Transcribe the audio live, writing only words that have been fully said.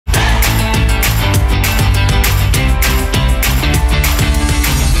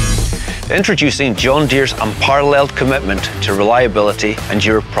Introducing John Deere's unparalleled commitment to reliability and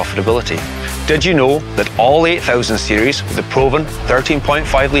your profitability. Did you know that all 8000 series with the proven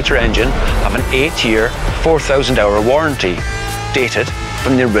 13.5 litre engine have an 8-year, 4,000-hour warranty, dated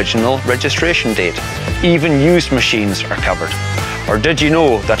from the original registration date? Even used machines are covered. Or did you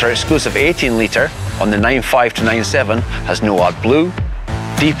know that our exclusive 18 litre on the 9.5 to 9.7 has no AdBlue,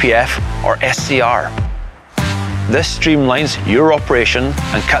 DPF or SCR? This streamlines your operation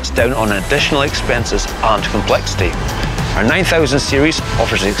and cuts down on additional expenses and complexity. Our 9000 series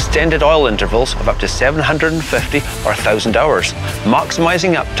offers extended oil intervals of up to 750 or 1000 hours,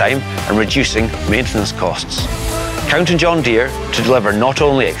 maximising uptime and reducing maintenance costs. Count on John Deere to deliver not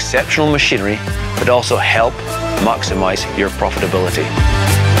only exceptional machinery, but also help maximise your profitability.